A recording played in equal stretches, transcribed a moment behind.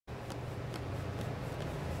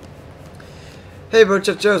Hey bro,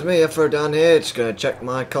 Joe's me, AfroDan here, just gonna check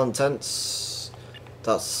my contents.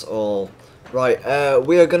 That's all. Right,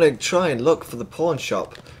 we are gonna try and look for the pawn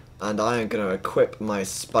shop, and I am gonna equip my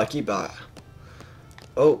spiky bat.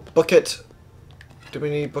 Oh, bucket! Do we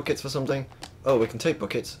need buckets for something? Oh, we can take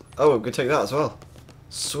buckets. Oh, we can take that as well.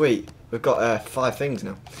 Sweet, we've got 5 things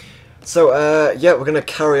now. So, yeah, we're gonna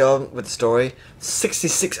carry on with the story.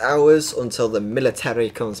 66 hours until the military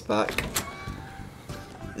comes back.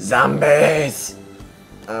 Zombies!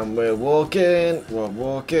 And we're walking, and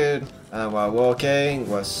we're walking,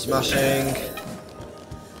 we're smashing.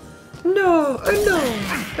 No, no.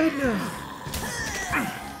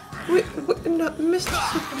 Wait, no, Mr.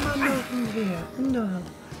 Superman, not in here. No.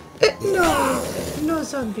 No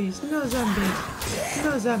zombies, no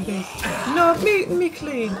zombies. No, me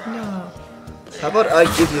clean, no. How about I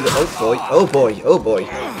give you the, oh boy.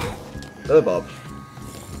 Oh Bob.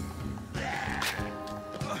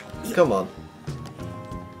 Come on.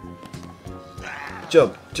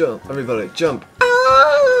 Jump, everybody, jump.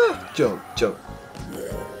 Ah! Jump.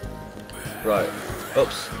 Right.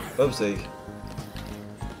 Oops. Oopsie.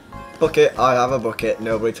 Bucket, I have a bucket.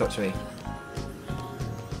 Nobody touch me.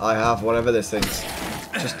 I have whatever this thing's.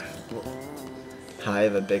 I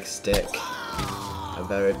have a big stick. A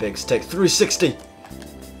very big stick. 360!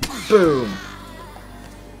 Boom!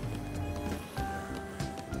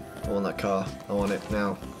 I want that car. I want it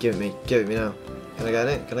now. Give it me now. Can I get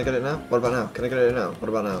it? Can I get it now? What about now? Can I get it now? What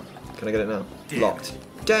about now? Can I get it now? Locked.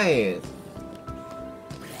 Dang! Can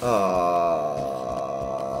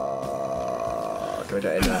I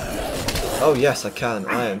get it now? Oh yes, I can.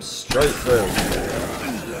 I am straight through.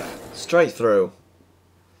 Straight through.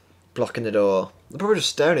 Blocking the door. They're probably just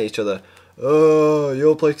staring at each other. Oh,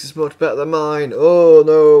 your place is much better than mine. Oh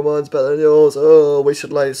no, mine's better than yours. Oh, we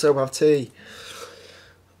should so have tea.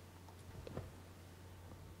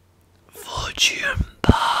 Fortune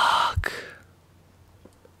Park.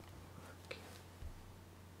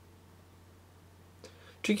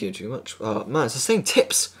 Drinking too much. Oh man, it's the same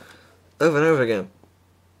tips over and over again.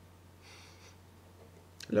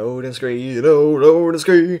 Loading screen, loading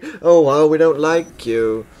screen. Oh wow, we don't like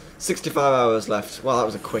you. 65 hours left. Well, that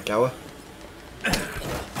was a quick hour.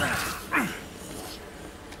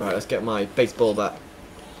 Right, let's get my baseball bat.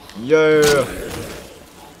 Yeah.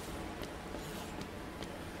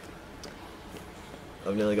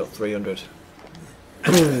 I've nearly got 300.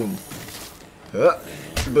 Boom.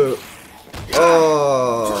 Boo.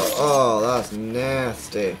 Oh, that's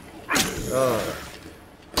nasty. Oh,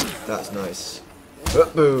 that's nice.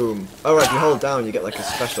 Boom. Alright, if you hold down, you get like a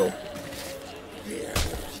special.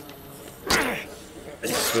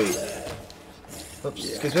 Sweet. Oops,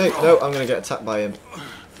 excuse me. No, I'm gonna get attacked by him.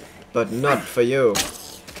 But not for you.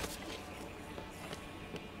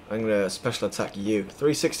 I'm gonna special attack you.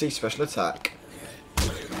 360 special attack.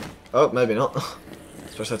 Oh, maybe not.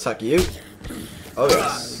 Special attack you. Oh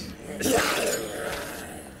yes.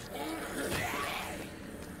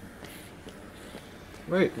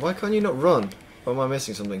 Wait, why can't you not run? Or am I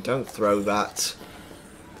missing something? Don't throw that.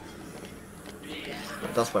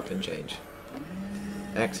 That's weapon change.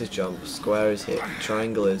 X is jump, square is hit,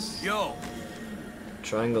 triangle is... Yo!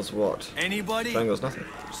 Triangle's what? Anybody? Triangle's nothing.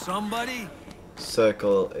 Somebody?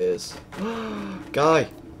 Circle is... Guy!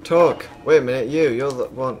 Talk! Wait a minute, you're the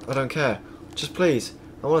one. I don't care. Just please,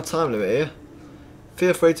 I want a time limit here.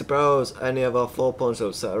 Feel free to browse any of our 4 pawn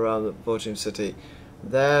shops set around the Fortune City.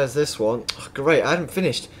 There's this one. Oh, great, I hadn't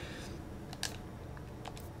finished.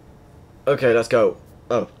 Okay, let's go.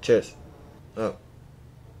 Oh, cheers. Oh.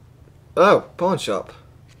 Oh, pawn shop.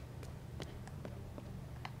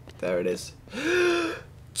 There it is.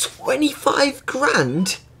 25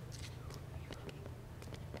 grand?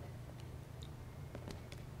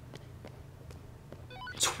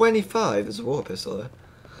 $25? There's a water pistol there.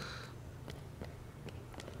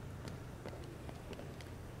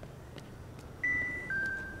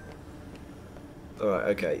 Alright,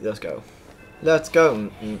 okay, let's go. Let's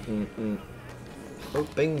go. Oh,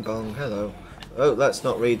 bing bong, hello. Oh, let's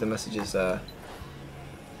not read the messages there.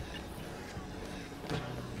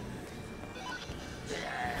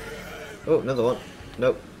 Oh, another one.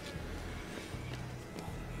 Nope.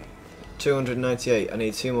 298. I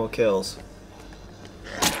need 2 more kills.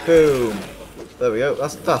 Boom. There we go.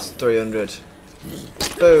 That's 300.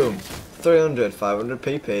 Boom. 300. 500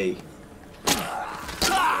 PP.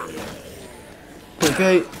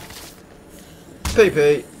 PP.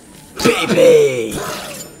 PP. PP.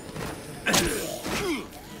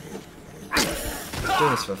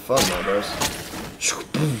 Doing this for fun now, bros.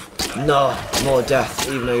 No, more death,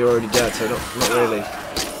 even though you're already dead, so not really.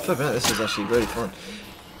 Flipping out, this is actually really fun.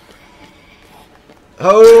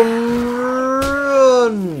 Home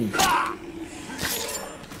Run!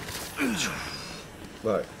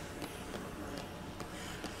 Right.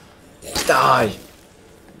 Die!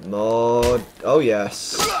 More. Oh,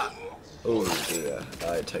 yes. Oh, dear.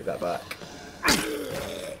 I take that back.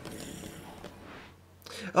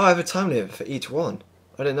 Oh, I have a time limit for each one.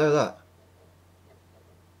 I didn't know that.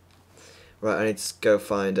 Right, I need to go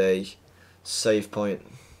find a save point.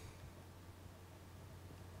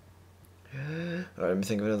 Alright, let me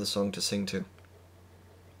think of another song to sing to.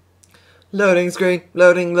 Loading screen,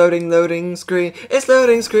 loading, loading, loading screen. It's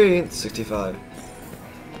loading screen. 65.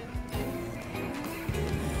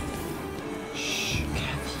 Shh,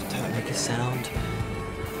 careful, don't make a sound.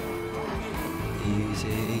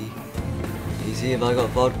 Easy. Easy, if I got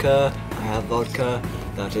vodka, I have vodka.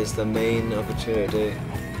 That is the main opportunity.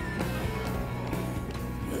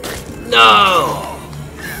 No!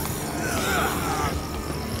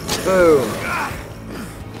 Boom!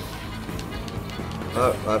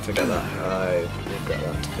 Oh, I forget that. I regret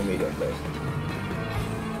that immediately.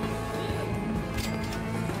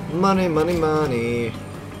 Money, money, money.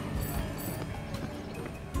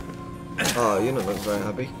 Oh, you're not looking very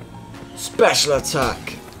happy. Special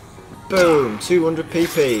attack! Boom! 200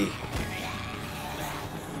 PP.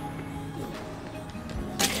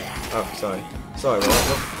 Oh, sorry. Sorry,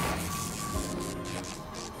 Robert.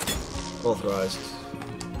 Authorized.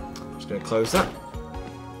 Just gonna close that.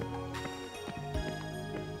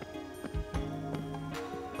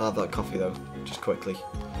 I'll have that coffee though, just quickly.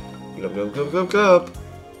 Glub, glub, glub, glub, glub.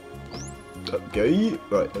 Okay.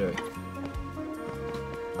 Right, anyway.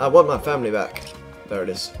 I want my family back. There it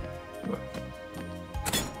is.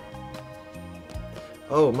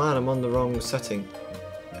 Oh man, I'm on the wrong setting.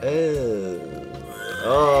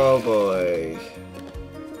 Oh boy.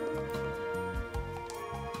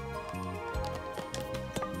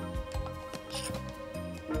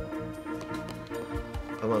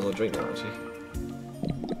 I might as well drink that actually.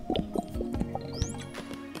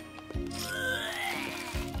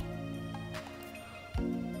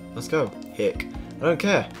 Let's go. Hick. I don't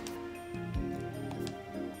care.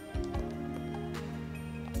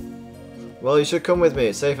 Well, you should come with me.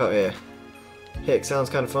 It's safe out here. Hick sounds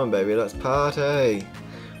kind of fun, baby. Let's party.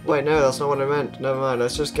 Wait, no, that's not what I meant. Never mind.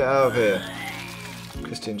 Let's just get out of here.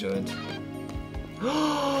 Kristin joined.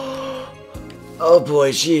 Oh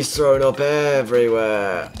boy, she's thrown up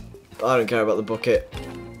everywhere. I don't care about the bucket.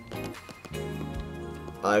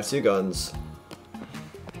 I have 2 guns.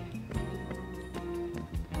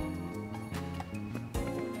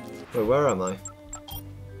 Wait, where am I?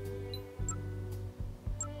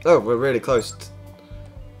 Oh, we're really close.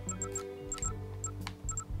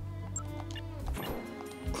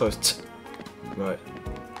 Close. Right.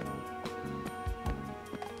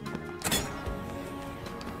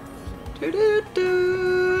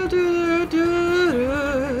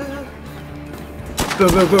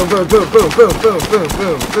 Boom, boom, boom, boom, boom, boom, boom, boom, boom,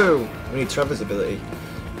 boom, boom. We need Trevor's ability.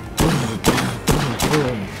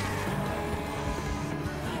 Boom.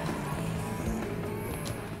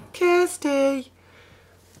 Kirsty.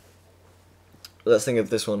 Let's think of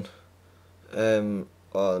this one. Oh,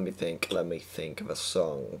 let me think of a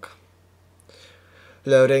song.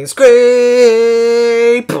 Loading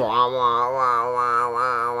screen.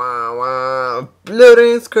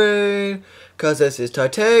 Loading screen. Cause this is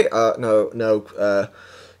Titanic. No,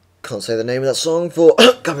 can't say the name of that song for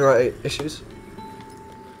copyright issues.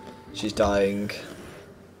 She's dying.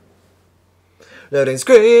 Loading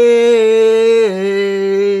screen.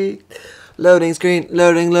 Loading screen,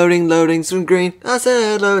 loading screen. I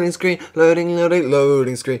said loading screen,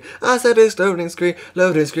 loading screen. I said it's loading screen,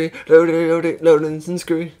 loading screen.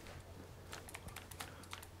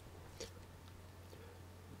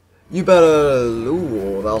 You better.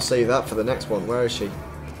 Ooh, I'll save that for the next one. Where is she?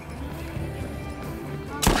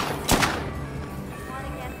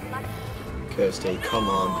 Kirsty, come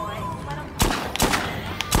on.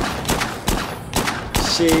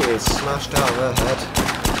 She is smashed out of her head.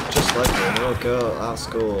 Just like a little girl at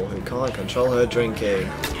school who can't control her drinking.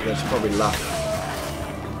 Then she'll probably laugh.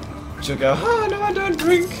 She'll go, oh no, I don't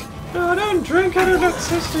drink. No, I don't drink. I don't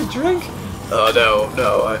exist to drink. Oh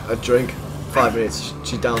no, I drink. 5 minutes.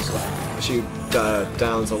 She downs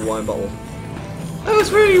a wine bottle. Oh,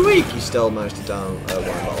 it's really weak. You still managed to down a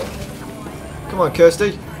wine bottle. Come on,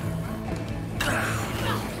 Kirsty.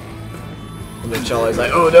 And then Charlie's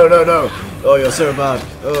like, oh no. Oh, you're so bad.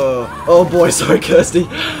 Oh boy, sorry, Kirsty.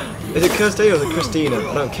 Is it Kirsty or is it Christina?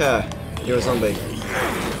 I don't care. You're a zombie.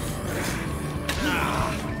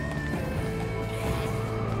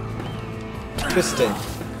 Kristin.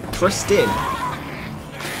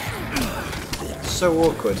 So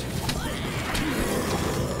awkward.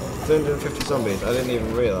 350 zombies. I didn't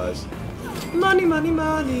even realise. Money, money,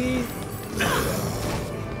 money.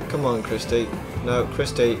 Come on, Christy. No,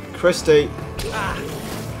 Christy. Christy.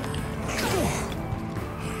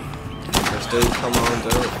 Christy, come on,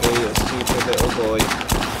 don't be a stupid little boy.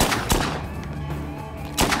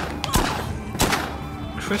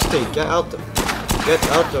 Christy, get out the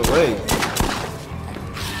way.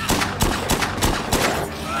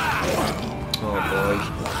 Oh boy.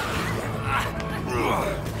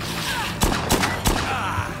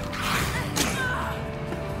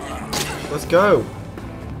 Let's go.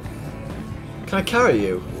 Can I carry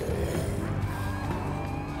you?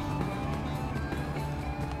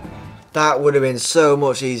 That would have been so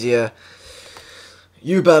much easier.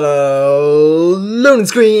 You better loading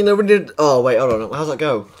screen. Oh wait, hold on. How's that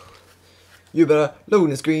go? You better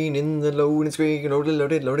loading screen in the loading screen.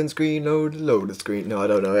 Loading screen. Loading screen. No, I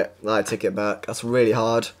don't know it. I take it back. That's really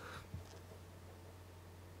hard.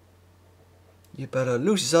 You better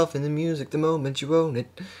lose yourself in the music the moment you own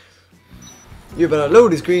it. You better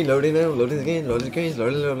load the screen, loading screen,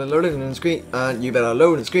 loading screen, and you better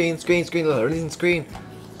load the screen, loading screen.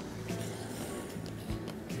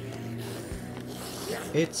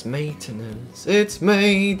 It's maintenance, it's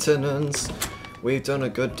maintenance. We've done a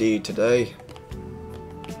good deed today.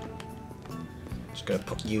 Just gonna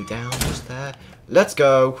put you down just there. Let's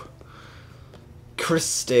go.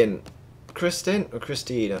 Kristin. Kristin or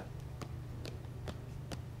Christina?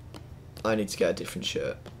 I need to get a different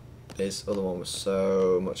shirt. This other one was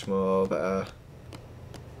so much more better.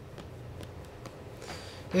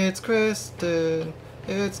 It's Kristin.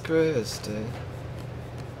 It's Kristin.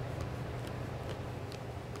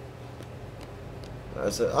 I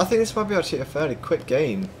think this might be actually a fairly quick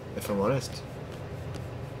game, if I'm honest.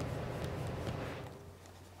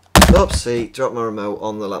 Oopsie, dropped my remote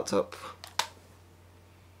on the laptop.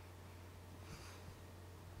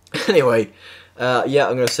 Anyway, yeah,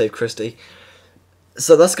 I'm going to save Christy.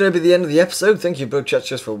 So that's going to be the end of the episode. Thank you, bug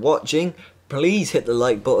chatchers, for watching. Please hit the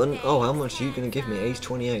like button. Oh, how much are you going to give me? Age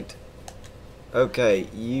 28. Okay,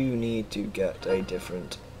 you need to get a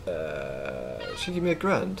different... should you give me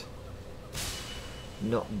 $1,000?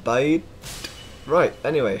 Not bad. Right,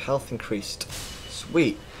 anyway, health increased.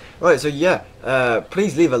 Sweet. Right, so yeah,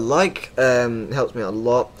 please leave a like. It helps me out a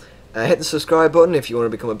lot. Hit the subscribe button if you want to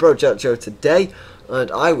become a bro chat show today. And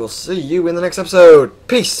I will see you in the next episode.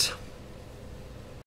 Peace!